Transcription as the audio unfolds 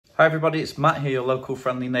Hi everybody, it's Matt here, your local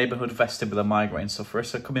friendly neighbourhood vestibular migraine sufferer.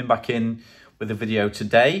 So coming back in with a video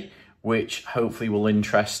today, which hopefully will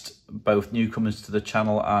interest both newcomers to the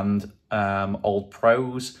channel and old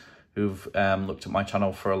pros who've looked at my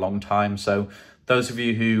channel for a long time. So those of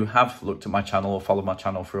you who have looked at my channel or followed my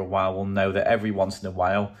channel for a while will know that every once in a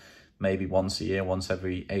while, maybe once a year, once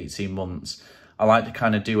every 18 months, I like to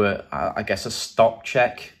kind of do I guess a stock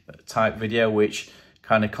check type video, which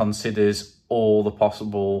kind of considers all the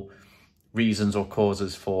possible reasons or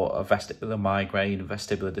causes for a vestibular migraine,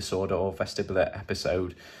 vestibular disorder, or vestibular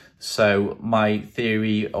episode. So my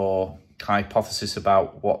theory or hypothesis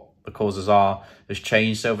about what the causes are has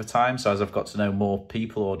changed over time. So as I've got to know more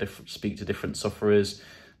people or speak to different sufferers,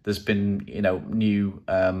 there's been, new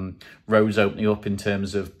roads opening up in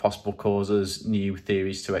terms of possible causes, new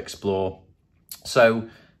theories to explore. So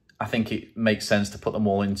I think it makes sense to put them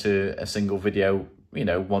all into a single video,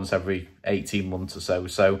 once every 18 months or so.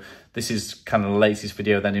 So this is kind of the latest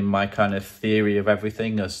video then in my kind of theory of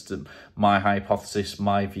everything, as to my hypothesis,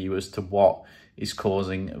 my view as to what is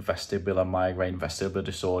causing vestibular migraine, vestibular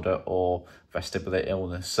disorder, or vestibular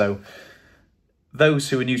illness. So those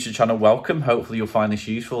who are new to the channel, welcome. Hopefully you'll find this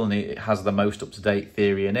useful and it has the most up-to-date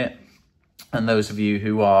theory in it. And those of you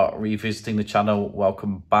who are revisiting the channel,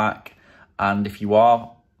 welcome back. And if you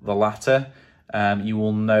are the latter, you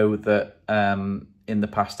will know that in the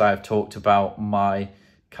past I have talked about my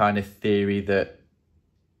kind of theory that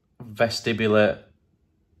vestibular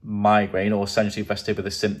migraine, or essentially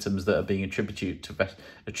vestibular symptoms that are being attributed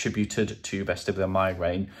to vestibular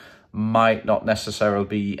migraine, might not necessarily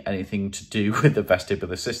be anything to do with the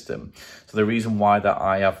vestibular system. So the reason why that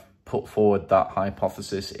I have put forward that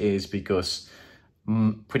hypothesis is because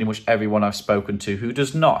pretty much everyone I've spoken to who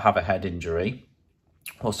does not have a head injury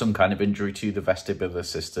or some kind of injury to the vestibular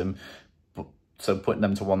system, so putting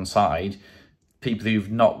them to one side, people who've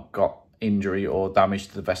not got injury or damage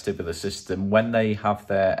to the vestibular system, when they have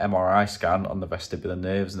their MRI scan on the vestibular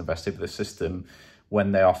nerves and the vestibular system,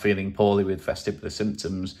 when they are feeling poorly with vestibular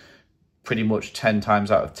symptoms, pretty much 10 times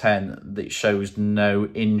out of 10, it shows no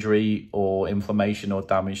injury or inflammation or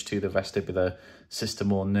damage to the vestibular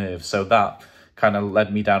system or nerve. So that kind of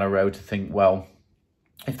led me down a road to think, well,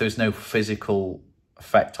 if there's no physical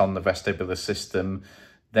effect on the vestibular system,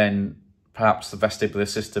 then perhaps the vestibular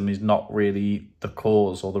system is not really the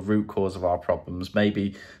cause or the root cause of our problems.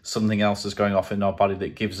 Maybe something else is going off in our body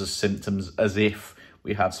that gives us symptoms as if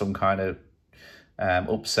we had some kind of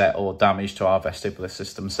upset or damage to our vestibular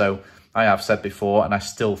system. So I have said before, and I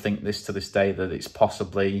still think this to this day, that it's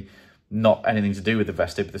possibly not anything to do with the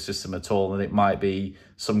vestibular system at all, and it might be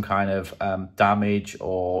some kind of damage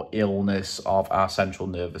or illness of our central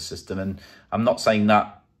nervous system. And I'm not saying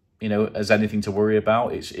that, as anything to worry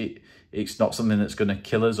about. It's not something that's going to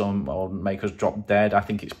kill us or make us drop dead. I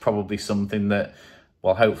think it's probably something that,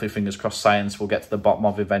 well, hopefully, fingers crossed, science will get to the bottom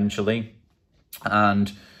of eventually.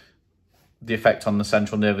 And the effect on the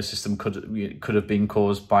central nervous system could have been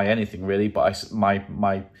caused by anything, really. But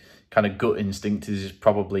my kind of gut instinct is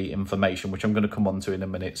probably inflammation, which I'm going to come on to in a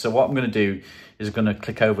minute. So what I'm going to do is I'm going to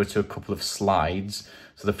click over to a couple of slides.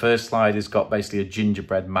 So the first slide has got basically a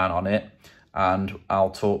gingerbread man on it, and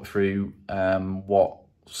I'll talk through what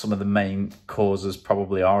some of the main causes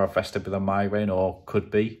probably are of vestibular migraine, or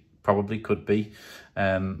probably could be,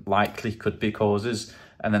 likely could be causes.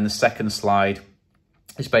 And then the second slide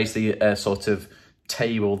is basically a sort of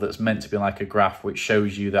table that's meant to be like a graph, which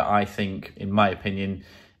shows you that I think, in my opinion,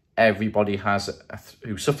 everybody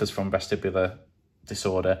who suffers from vestibular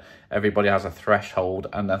disorder, everybody has a threshold,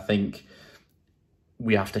 and I think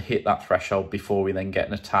we have to hit that threshold before we then get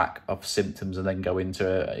an attack of symptoms and then go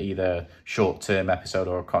into either short-term episode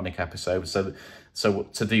or a chronic episode. So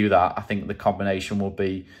to do that, I think the combination will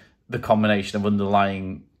be the combination of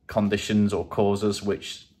underlying conditions or causes,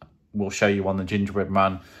 which we'll show you on the gingerbread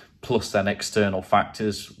man, plus then external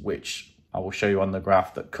factors, which I will show you on the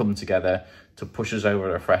graph, that come together to push us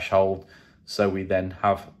over a threshold, so we then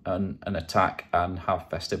have an attack and have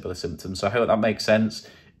vestibular symptoms. So I hope that makes sense.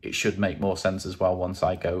 It should make more sense as well once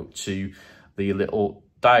I go to the little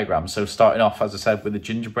diagram. So starting off, as I said, with the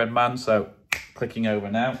gingerbread man. So clicking over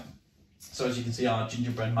now. So as you can see, our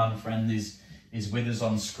gingerbread man friend is with us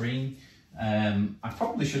on screen. I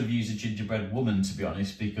probably should have used a gingerbread woman, to be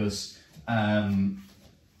honest, because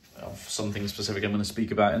of something specific I'm going to speak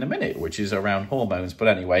about in a minute, which is around hormones. But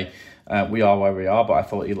anyway, we are where we are, but I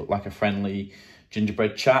thought he looked like a friendly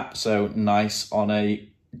gingerbread chap. So nice on a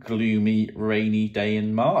gloomy, rainy day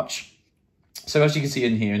in March. So as you can see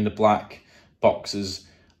in here in the black boxes,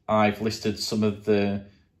 I've listed some of the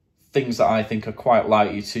things that I think are quite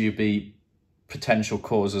likely to be potential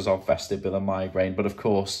causes of vestibular migraine, but of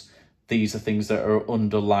course these are things that are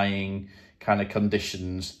underlying kind of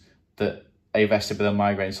conditions that a vestibular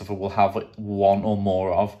migraine sufferer will have one or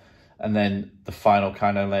more of, and then the final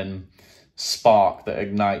kind of then spark that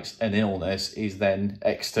ignites an illness is then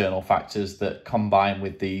external factors that combine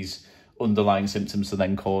with these underlying symptoms to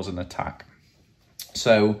then cause an attack.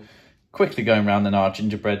 So quickly going around then our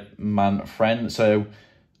gingerbread man friend. So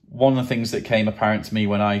one of the things that came apparent to me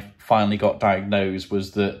when I finally got diagnosed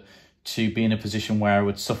was that to be in a position where I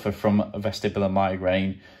would suffer from a vestibular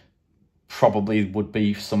migraine probably would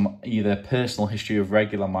be some either personal history of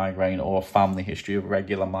regular migraine or family history of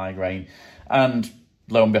regular migraine. And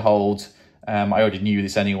lo and behold, I already knew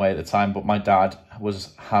this anyway at the time, but my dad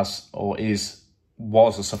was a sufferer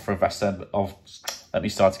was a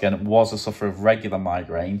sufferer of regular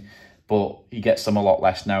migraine, but he gets them a lot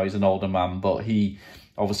less now. He's an older man, but he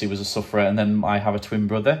obviously was a sufferer. And then I have a twin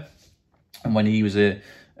brother, and when he was a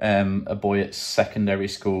boy at secondary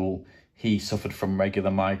school, he suffered from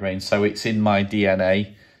regular migraine. So it's in my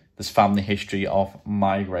DNA. There's family history of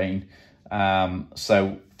migraine.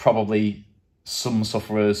 So probably some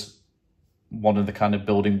sufferers, one of the kind of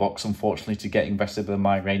building blocks, unfortunately, to getting vestibular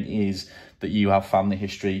migraine is that you have family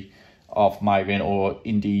history of migraine, or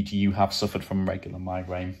indeed you have suffered from regular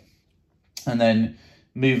migraine. And then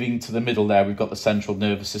moving to the middle there, we've got the central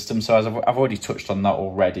nervous system. So as I've already touched on that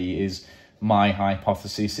already, is my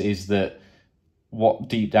hypothesis is that what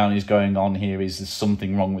deep down is going on here is there's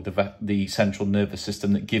something wrong with the central nervous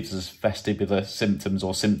system that gives us vestibular symptoms,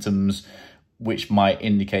 or symptoms which might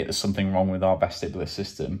indicate there's something wrong with our vestibular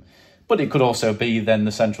system. But it could also be then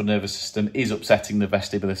the central nervous system is upsetting the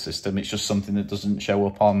vestibular system. It's just something that doesn't show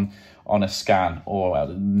up on a scan, or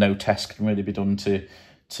no test can really be done to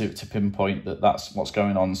pinpoint that that's what's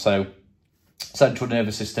going on. So central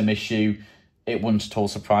nervous system issue, it wouldn't at all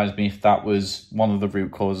surprise me if that was one of the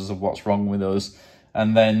root causes of what's wrong with us.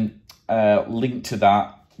 And then linked to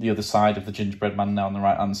that, the other side of the gingerbread man now on the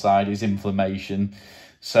right hand side is inflammation.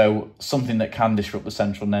 So something that can disrupt the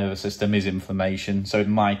central nervous system is inflammation. So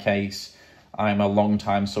in my case, I'm a long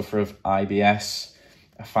time sufferer of IBS,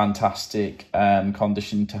 a fantastic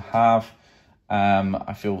condition to have.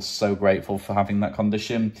 I feel so grateful for having that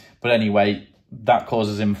condition. But anyway, that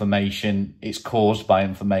causes inflammation. It's caused by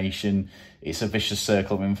inflammation. It's a vicious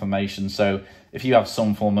circle of inflammation. So if you have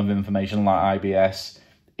some form of inflammation like IBS,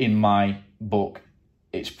 in my book,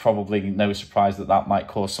 it's probably no surprise that that might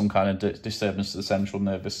cause some kind of disturbance to the central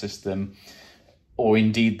nervous system, or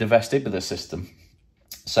indeed the vestibular system.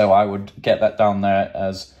 So I would get that down there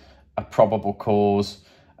as a probable cause,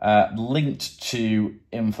 linked to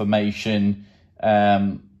inflammation,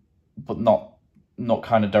 but not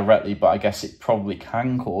kind of directly, but I guess it probably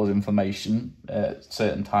can cause inflammation at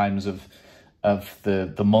certain times of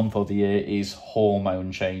the month or the year, is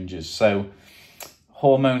hormone changes. So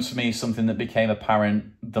hormones for me is something that became apparent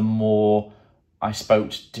the more I spoke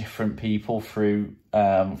to different people through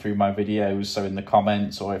my videos, so in the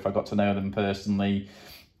comments, or if I got to know them personally.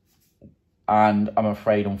 And I'm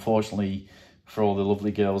afraid, unfortunately, for all the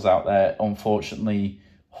lovely girls out there, unfortunately,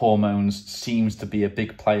 hormones seems to be a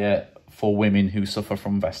big player for women who suffer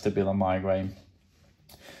from vestibular migraine.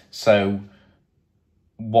 So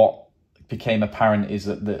what became apparent is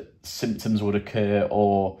that symptoms would occur,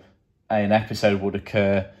 or an episode would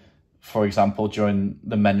occur, for example, during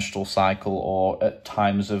the menstrual cycle, or at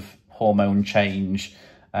times of hormone change.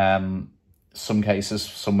 Some cases,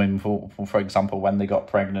 some women, for example, when they got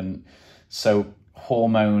pregnant. So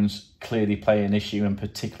hormones clearly play an issue, and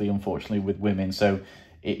particularly, unfortunately, with women. So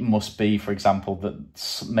it must be, for example, that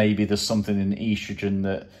maybe there's something in estrogen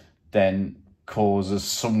that then causes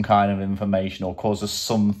some kind of inflammation, or causes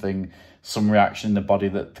some reaction in the body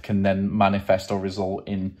that can then manifest or result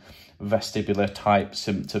in vestibular type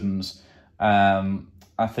symptoms.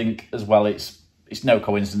 I think as well, it's no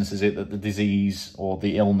coincidence, is it, that the disease, or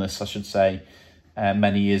the illness I should say,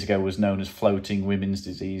 many years ago was known as floating women's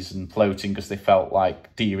disease, and floating because they felt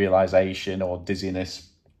like derealization or dizziness,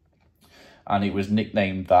 and it was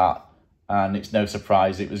nicknamed that. And it's no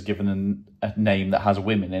surprise it was given a name that has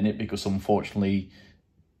women in it, because unfortunately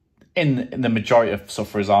in the majority of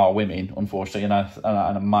sufferers are women, unfortunately,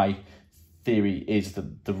 and my theory is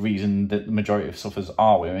that the reason that the majority of sufferers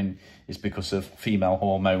are women is because of female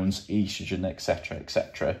hormones, estrogen, etc.,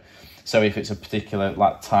 etc. So if it's a particular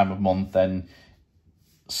time of month, then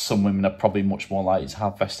some women are probably much more likely to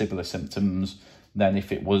have vestibular symptoms than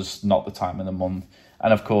if it was not the time of the month.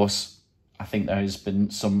 And of course, I think there has been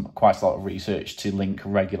quite a lot of research to link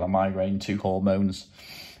regular migraine to hormones,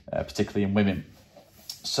 particularly in women.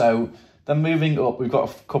 So Then moving up, we've got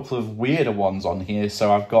a couple of weirder ones on here.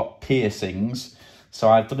 So I've got piercings. So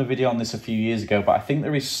I've done a video on this a few years ago, but I think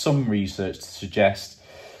there is some research to suggest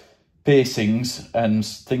piercings and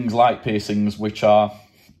things like piercings, which are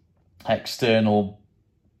external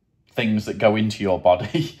things that go into your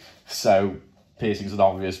body. So piercings, an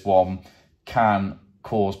obvious one, can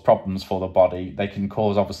cause problems for the body. They can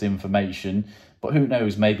cause, obviously, inflammation, but who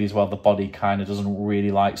knows, maybe as well the body kind of doesn't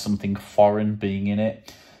really like something foreign being in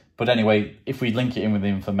it. But anyway, if we link it in with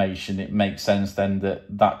inflammation, it makes sense then that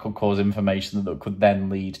that could cause inflammation that could then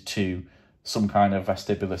lead to some kind of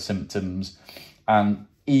vestibular symptoms. And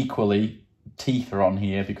equally, teeth are on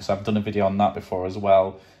here because I've done a video on that before as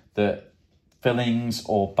well, that fillings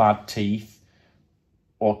or bad teeth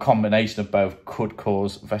or a combination of both could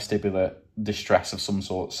cause vestibular distress of some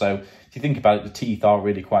sort. So if you think about it, the teeth are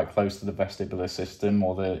really quite close to the vestibular system,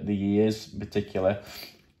 or the ears in particular.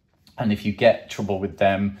 And if you get trouble with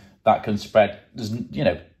them, that can spread. You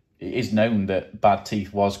know, it is known that bad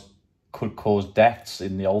teeth could cause deaths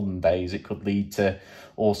in the olden days. It could lead to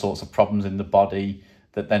all sorts of problems in the body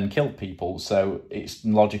that then killed people. So it's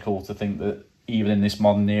logical to think that even in this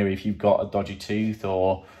modern era, if you've got a dodgy tooth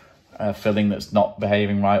or a filling that's not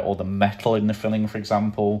behaving right, or the metal in the filling, for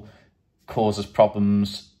example, causes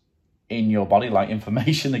problems in your body, like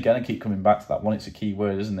inflammation. Again, I keep coming back to that one. It's a key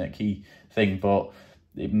word, isn't it? A key thing, but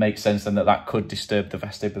it makes sense then that could disturb the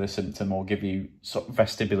vestibular system or give you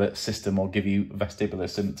vestibular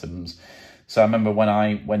symptoms. So I remember when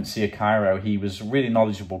I went to see a chiro, he was a really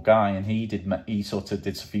knowledgeable guy, and he sort of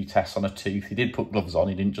did a few tests on a tooth. He did put gloves on.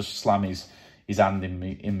 He didn't just slam his hand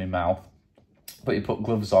in my mouth, but he put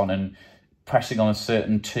gloves on and pressing on a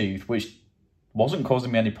certain tooth, which wasn't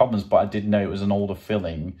causing me any problems, but I did know it was an older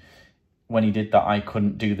filling. When he did that, I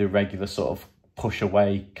couldn't do the regular sort of push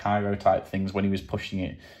away chiro type things when he was pushing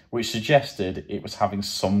it, which suggested it was having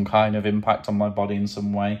some kind of impact on my body in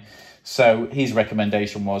some way. So his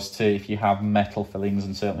recommendation was to, if you have metal fillings,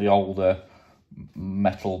 and certainly older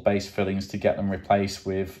metal based fillings, to get them replaced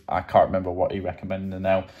with, I can't remember what he recommended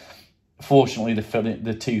now. Fortunately,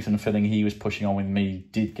 the tooth and filling he was pushing on with me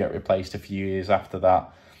did get replaced a few years after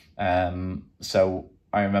that. So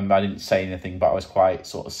I remember I didn't say anything, but I was quite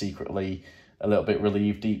sort of secretly a little bit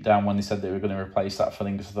relieved deep down when they said they were going to replace that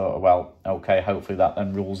filling, because I thought, well, okay, hopefully that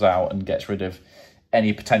then rules out and gets rid of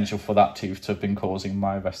any potential for that tooth to have been causing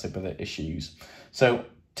my vestibular issues. So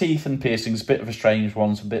teeth and piercings, a bit of a strange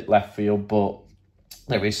one, a bit left field, but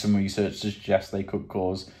there is some research to suggest they could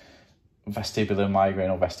cause vestibular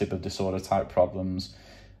migraine or vestibular disorder type problems.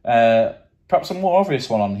 Perhaps a more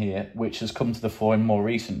obvious one on here, which has come to the fore in more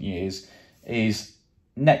recent years, is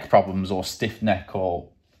neck problems or stiff neck, or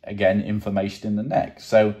again, inflammation in the neck.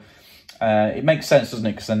 So it makes sense, doesn't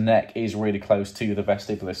it? Because the neck is really close to the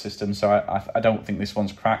vestibular system. So I don't think this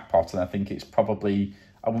one's crackpot, and I think it's probably,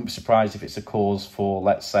 I wouldn't be surprised if it's a cause for,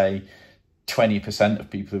 let's say, 20% of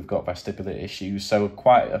people who've got vestibular issues. So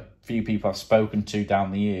quite a few people I've spoken to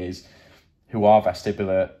down the years who are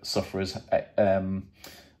vestibular sufferers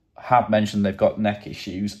have mentioned they've got neck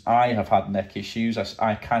issues. I have had neck issues.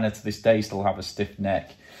 I kind of to this day still have a stiff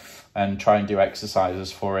neck, and try and do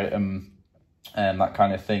exercises for it and that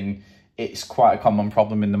kind of thing. It's quite a common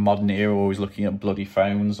problem in the modern era, always looking at bloody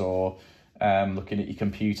phones or looking at your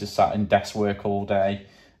computer, sat in desk work all day.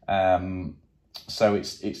 So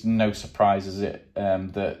it's no surprise, is it,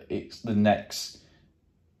 that it's the necks,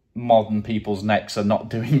 modern people's necks are not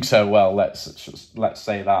doing so well. Let's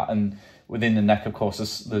say that. And within the neck, of course,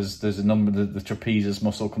 there's a number. The trapezius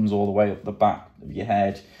muscle comes all the way up the back of your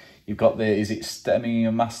head. You've got is it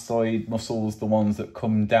sterniomastoid muscles, the ones that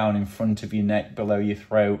come down in front of your neck, below your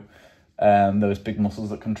throat. Those big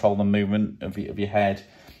muscles that control the movement of your head.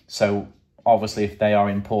 So obviously, if they are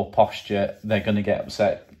in poor posture, they're going to get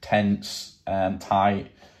upset, tense,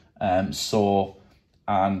 tight, sore,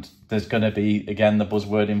 and there's going to be, again, the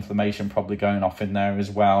buzzword inflammation probably going off in there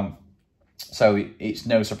as well. So it's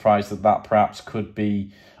no surprise that perhaps could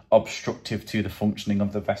be obstructive to the functioning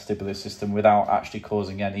of the vestibular system without actually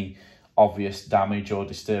causing any obvious damage or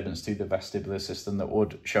disturbance to the vestibular system that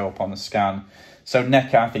would show up on the scan. So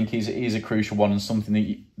neck, I think, is a crucial one, and something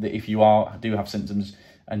that if you do have symptoms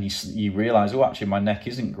and you realise, oh, actually my neck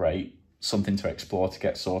isn't great, something to explore to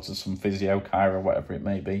get sorted, some physio, chiro, whatever it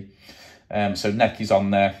may be. So neck is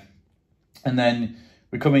on there. And then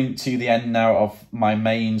we're coming to the end now of my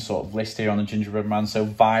main sort of list here on the gingerbread man. So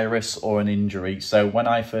virus or an injury. So when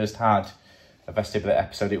I first had a vestibular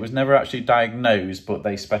episode, it was never actually diagnosed, but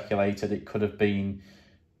they speculated it could have been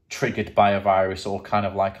triggered by a virus or kind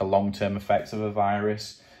of like a long-term effect of a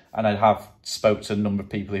virus. And I have spoke to a number of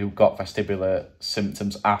people who got vestibular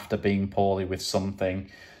symptoms after being poorly with something.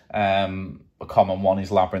 A common one is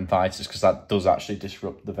labyrinthitis, because that does actually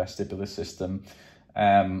disrupt the vestibular system.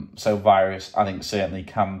 So virus, I think, certainly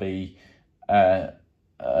can be a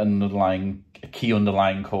key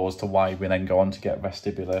underlying cause to why we then go on to get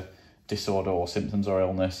vestibular disorder or symptoms or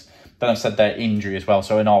illness. Then I've said there injury as well.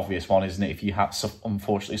 So an obvious one, isn't it? If you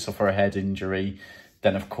unfortunately suffer a head injury,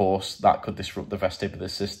 then of course that could disrupt the vestibular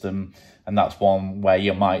system. And that's one where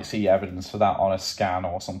you might see evidence for that on a scan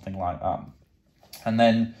or something like that. And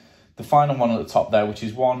then the final one at the top there, which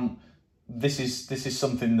is one, this is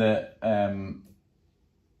something that,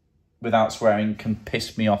 without swearing, can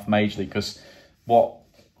piss me off majorly, because what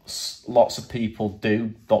lots of people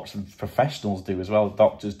do, lots of professionals do as well,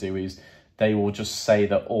 doctors do, is they will just say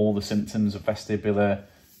that all the symptoms of vestibular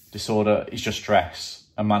disorder is just stress,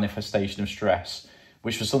 a manifestation of stress,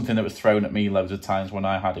 which was something that was thrown at me loads of times when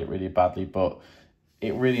I had it really badly. But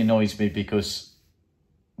it really annoys me, because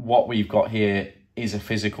what we've got here is a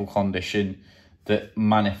physical condition that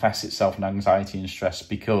manifests itself in anxiety and stress,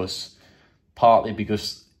 partly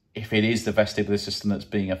because if it is the vestibular system that's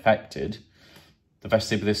being affected, the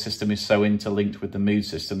vestibular system is so interlinked with the mood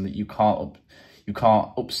system that you can't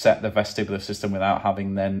upset the vestibular system without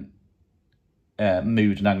having then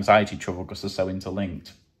mood and anxiety trouble, because they're so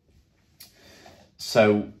interlinked.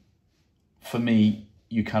 So for me,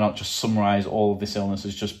 you cannot just summarize all of this illness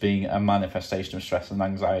as just being a manifestation of stress and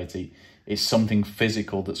anxiety. It's something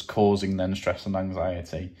physical that's causing then stress and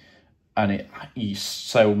anxiety. And it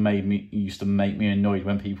used to make me annoyed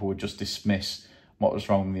when people would just dismiss what was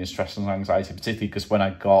wrong with the stress and anxiety, particularly because when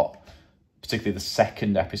I got, particularly the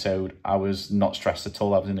second episode, I was not stressed at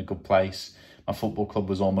all. I was in a good place. My football club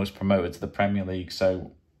was almost promoted to the Premier League,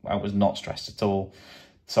 so I was not stressed at all.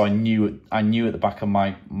 So I knew at the back of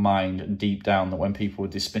my mind and deep down that when people were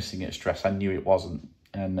dismissing it as stress, I knew it wasn't.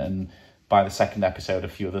 And by the second episode, a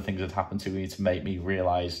few other things had happened to me to make me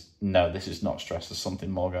realise, no, this is not stress, there's something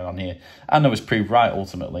more going on here. And I was proved right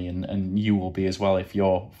ultimately, and you will be as well if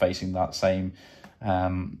you're facing that same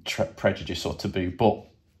prejudice or taboo. But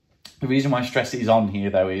the reason why stress is on here,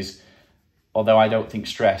 though, is, although I don't think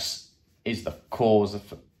stress is the cause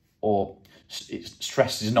of, or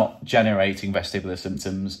stress is not generating vestibular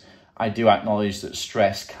symptoms, I do acknowledge that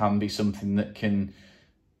stress can be something that can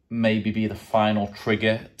maybe be the final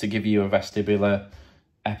trigger to give you a vestibular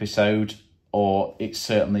episode, or it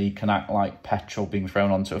certainly can act like petrol being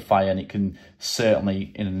thrown onto a fire, and it can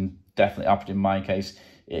certainly, definitely happened in my case,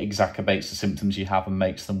 it exacerbates the symptoms you have and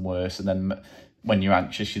makes them worse. And then when you're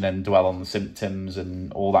anxious, you then dwell on the symptoms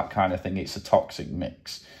and all that kind of thing. It's a toxic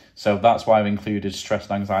mix. So that's why I've included stress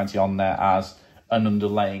and anxiety on there as an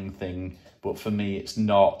underlying thing. But for me, it's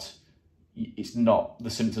not the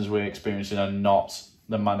symptoms we're experiencing are not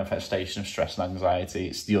the manifestation of stress and anxiety.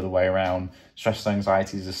 It's the other way around. Stress and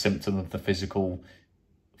anxiety is a symptom of the physical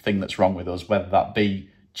thing that's wrong with us, whether that be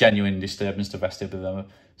genuine disturbance to vestibular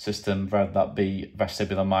system, whether that be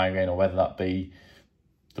vestibular migraine, or whether that be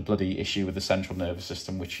the bloody issue with the central nervous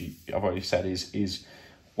system, which I've already said is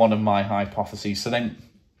one of my hypotheses. So then,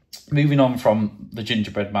 moving on from the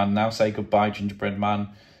gingerbread man, now say goodbye, gingerbread man.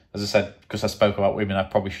 As I said, because I spoke about women, I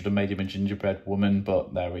probably should have made him a gingerbread woman,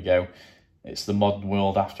 but there we go. It's the modern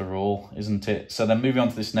world after all, isn't it? So then moving on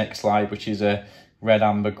to this next slide, which is a red,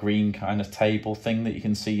 amber, green kind of table thing that you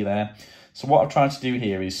can see there. So what I've tried to do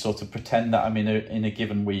here is sort of pretend that I'm in a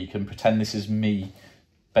given week, and pretend this is me,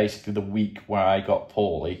 basically the week where I got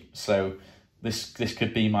poorly. So this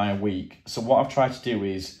could be my week. So what I've tried to do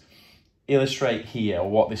is illustrate here, or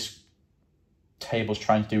what this table's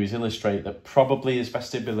trying to do is illustrate that probably as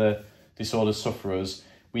vestibular disorder sufferers,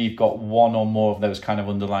 we've got one or more of those kind of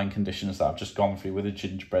underlying conditions that I've just gone through with a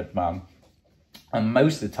gingerbread man. And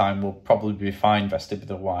most of the time we'll probably be fine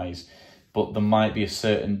vestibular-wise, but there might be a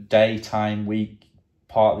certain day, time, week,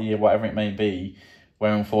 part of the year, whatever it may be,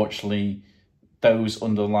 where unfortunately those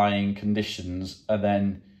underlying conditions are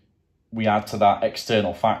then, we add to that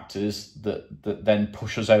external factors that then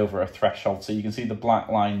push us over a threshold. So you can see the black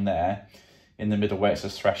line there in the middle where it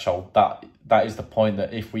says threshold. That is the point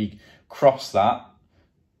that if we cross that,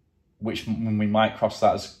 which we might cross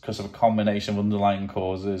that as because of a combination of underlying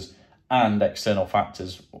causes and external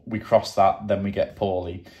factors, we cross that, then we get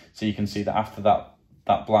poorly. So you can see that after that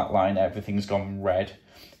black line, everything's gone red.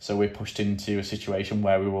 So we're pushed into a situation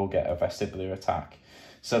where we will get a vestibular attack.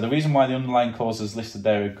 So the reason why the underlying causes listed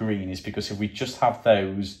there are green is because if we just have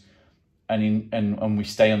those and we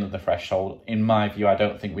stay under the threshold, in my view, I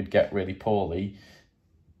don't think we'd get really poorly.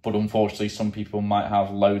 But unfortunately, some people might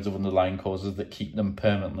have loads of underlying causes that keep them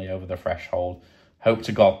permanently over the threshold. Hope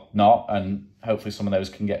to God not, and hopefully some of those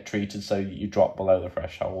can get treated so you drop below the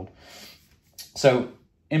threshold. So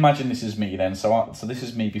imagine this is me then. So this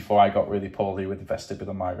is me before I got really poorly with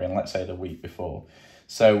vestibular migraine, let's say the week before.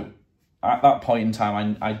 So at that point in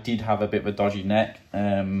time, I did have a bit of a dodgy neck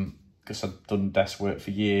because I'd done desk work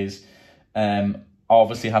for years. I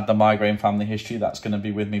obviously had the migraine family history. That's going to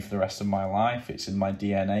be with me for the rest of my life. It's in my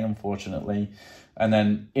DNA, unfortunately. And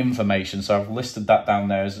then inflammation. So I've listed that down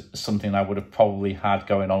there as something I would have probably had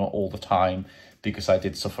going on all the time because I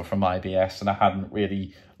did suffer from IBS and I hadn't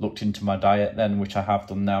really looked into my diet then, which I have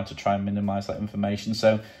done now to try and minimise that inflammation.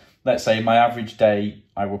 So let's say my average day,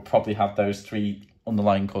 I would probably have those 3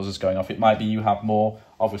 underlying causes going off. It might be you have more.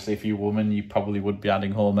 Obviously, if you're a woman, you probably would be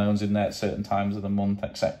adding hormones in there at certain times of the month,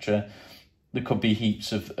 etc. There could be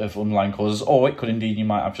heaps of underlying causes, or it could indeed, you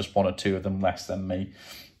might have just 1 or 2 of them less than me.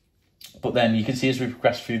 But then you can see as we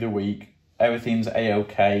progress through the week, everything's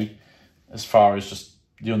A-okay as far as just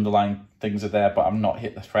the underlying things are there, but I'm not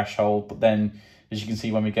hit the threshold. But then, as you can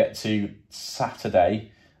see, when we get to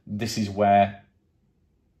Saturday, this is where,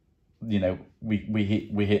 you know, we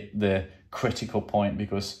hit the critical point,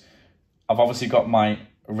 because I've obviously got my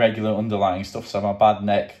regular underlying stuff. So my bad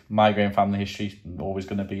neck, migraine family history, always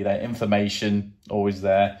going to be there. Inflammation, always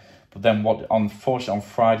there. But then unfortunately, on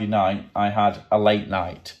Friday night, I had a late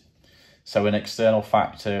night. So an external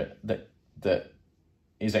factor that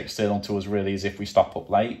is external to us really is if we stop up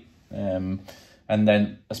late. And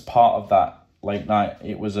then as part of that late night,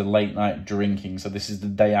 it was a late night drinking. So this is the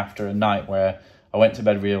day after a night where I went to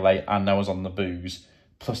bed really late and I was on the booze.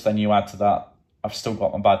 Plus then you add to that, I've still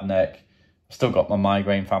got my bad neck, I've still got my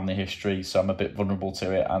migraine family history, so I'm a bit vulnerable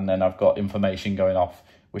to it. And then I've got inflammation going off,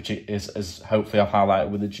 which is, as hopefully I've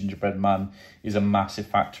highlighted with the gingerbread man, is a massive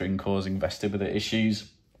factor in causing vestibular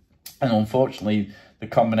issues. And unfortunately, the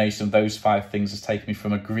combination of those 5 things has taken me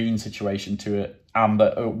from a green situation to an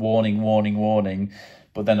amber, warning.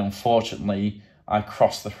 But then unfortunately, I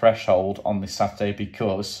crossed the threshold on this Saturday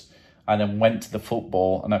because I then went to the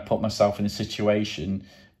football and I put myself in a situation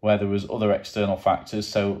where there was other external factors.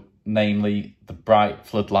 So namely the bright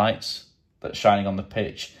floodlights that's shining on the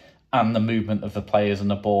pitch and the movement of the players and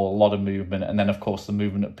the ball, a lot of movement. And then of course the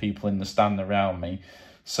movement of people in the stand around me.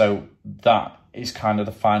 So that is kind of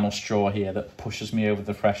the final straw here that pushes me over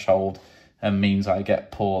the threshold and means I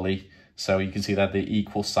get poorly. So you can see that the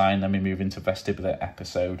equal sign, then we move into vestibular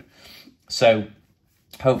episode. So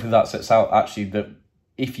hopefully that sets out actually that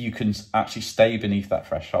if you can actually stay beneath that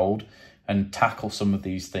threshold and tackle some of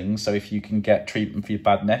these things. So if you can get treatment for your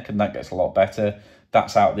bad neck and that gets a lot better,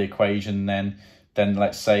 that's out of the equation. Then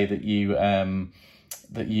let's say that you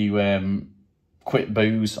quit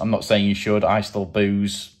booze. I'm not saying you should. I still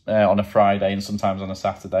booze on a Friday and sometimes on a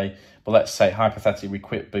Saturday. But let's say hypothetically we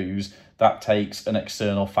quit booze. That takes an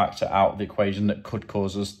external factor out of the equation that could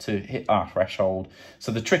cause us to hit our threshold.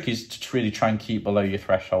 So the trick is to really try and keep below your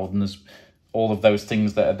threshold. And there's all of those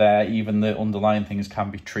things that are there, even the underlying things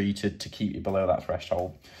can be treated to keep you below that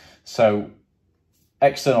threshold. So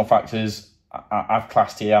external factors, I've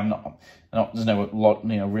classed here. There's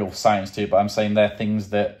no real science to it, but I'm saying they're things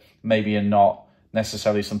that maybe are not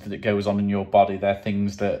necessarily something that goes on in your body. They're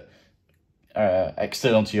things that are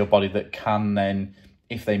external to your body that can then,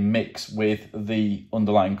 if they mix with the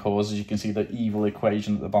underlying causes, you can see the evil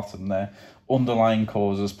equation at the bottom there. Underlying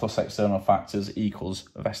causes plus external factors equals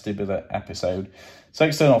vestibular episode. So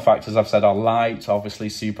external factors, I've said, are light, obviously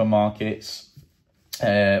supermarkets,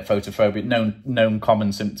 photophobia, known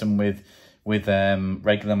common symptom with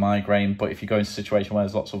regular migraine. But if you go into a situation where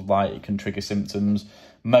there's lots of light, it can trigger symptoms.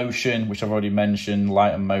 Motion, which I've already mentioned,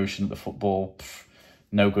 light and motion at the football,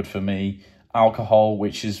 no good for me. Alcohol,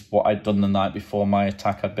 which is what I'd done the night before my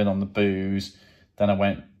attack. I'd been on the booze, then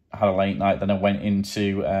had a late night, then I went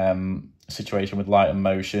into a situation with light and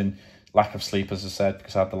motion. Lack of sleep, as I said,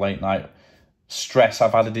 because I had the late night. Stress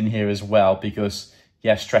I've added in here as well, because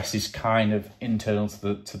stress is kind of internal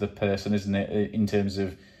to the person, isn't it, in terms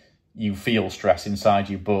of you feel stress inside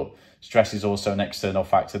you, but stress is also an external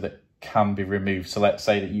factor that can be removed. So let's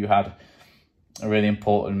say that you had a really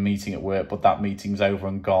important meeting at work, but that meeting's over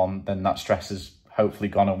and gone, then that stress has hopefully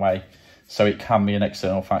gone away. So it can be an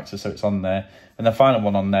external factor, so it's on there. And the final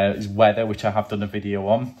one on there is weather, which I have done a video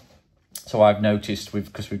on. So I've noticed,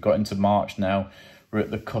 because we've got into March now, we're at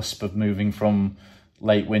the cusp of moving from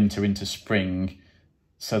late winter into spring.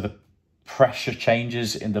 So the pressure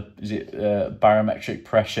changes in the barometric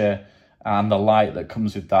pressure and the light that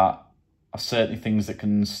comes with that are certainly things that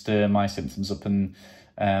can stir my symptoms up. And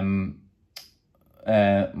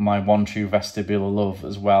my one true vestibular love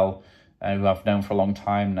as well, who I've known for a long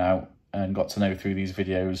time now and got to know through these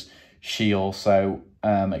videos, she also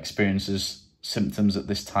experiences symptoms at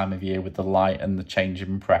this time of year with the light and the change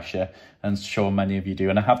in pressure, and sure many of you do.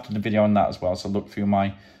 And I have done a video on that as well, so look through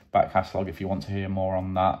my back catalogue if you want to hear more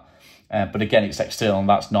on that. But again, it's external,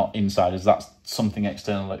 that's not insiders. That's something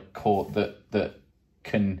external that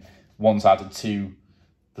can, once added to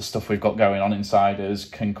the stuff we've got going on inside us,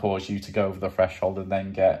 can cause you to go over the threshold and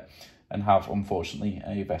then have, unfortunately,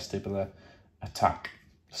 a vestibular attack.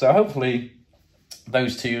 So hopefully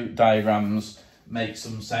those two diagrams make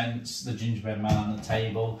some sense. The gingerbread man on the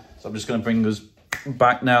table. So I'm just going to bring us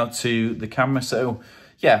back now to the camera. So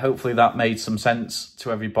yeah, hopefully that made some sense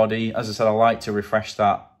to everybody. As I said, I like to refresh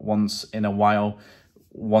that once in a while,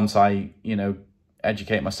 once I,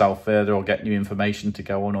 educate myself further or get new information to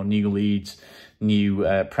go on, or new leads, new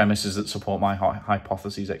premises that support my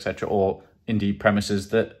hypotheses, etc., or indeed premises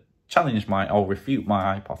that challenge or refute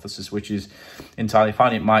my hypothesis, which is entirely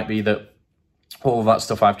fine. It might be that all of that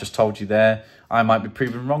stuff I've just told you there, I might be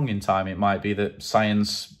proven wrong in time. It might be that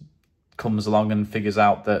science comes along and figures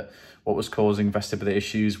out that what was causing vestibular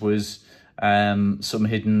issues was some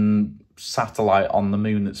hidden satellite on the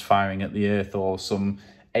moon that's firing at the Earth, or some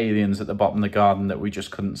aliens at the bottom of the garden that we just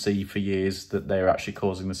couldn't see for years, that they're actually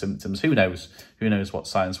causing the symptoms. Who knows? Who knows what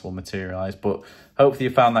science will materialise? But hopefully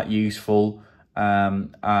you found that useful.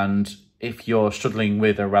 And if you're struggling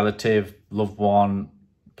with a relative, loved one,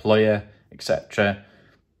 employer, etc.,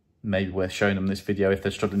 maybe worth showing them this video if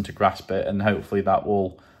they're struggling to grasp it, and hopefully that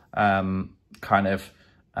will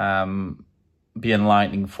be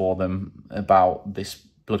enlightening for them about this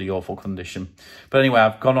bloody awful condition. But anyway,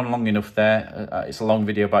 I've gone on long enough there. It's a long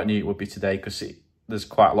video, but I knew it would be today because there's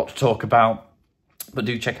quite a lot to talk about. But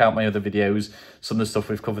do check out my other videos. Some of the stuff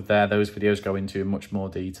we've covered there, those videos go into in much more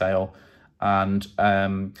detail. And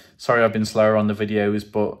sorry I've been slower on the videos,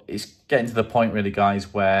 but it's getting to the point really,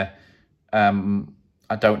 guys, where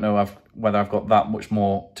I don't know whether I've got that much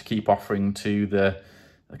more to keep offering to the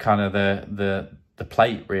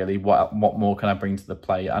plate, really. What more can I bring to the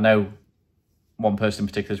plate? I know one person in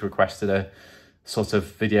particular has requested a sort of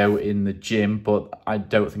video in the gym, but I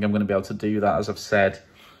don't think I'm going to be able to do that. As I've said,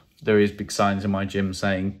 there is big signs in my gym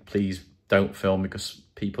saying, please don't film, because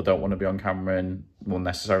people don't want to be on camera and will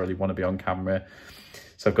necessarily want to be on camera.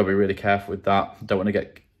 So I've got to be really careful with that. Don't want to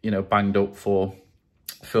get, banged up for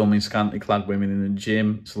filming scantily clad women in the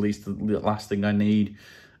gym. It's at least the last thing I need.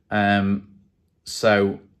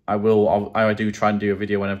 So I do try and do a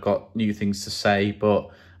video when I've got new things to say, but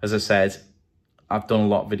as I said, I've done a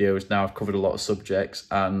lot of videos now, I've covered a lot of subjects,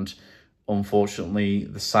 and unfortunately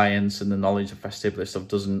the science and the knowledge of vestibular stuff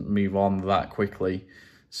doesn't move on that quickly.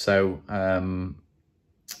 So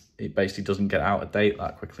it basically doesn't get out of date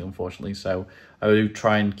that quickly, unfortunately. So I do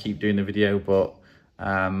try and keep doing the video, but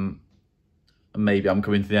maybe I'm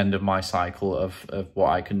coming to the end of my cycle of what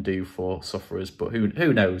I can do for sufferers. But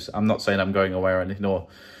who knows? I'm not saying I'm going away or anything, or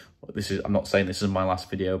I'm not saying this is my last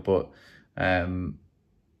video, but I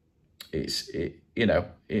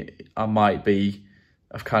might be,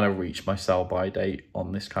 I've kind of reached my sell-by date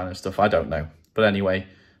on this kind of stuff. I don't know. But anyway,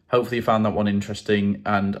 hopefully you found that one interesting.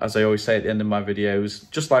 And as I always say at the end of my videos,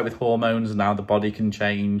 just like with hormones, now the body can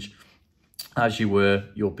change. As you were,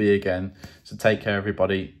 you'll be again. So take care,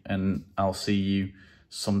 everybody, and I'll see you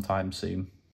sometime soon.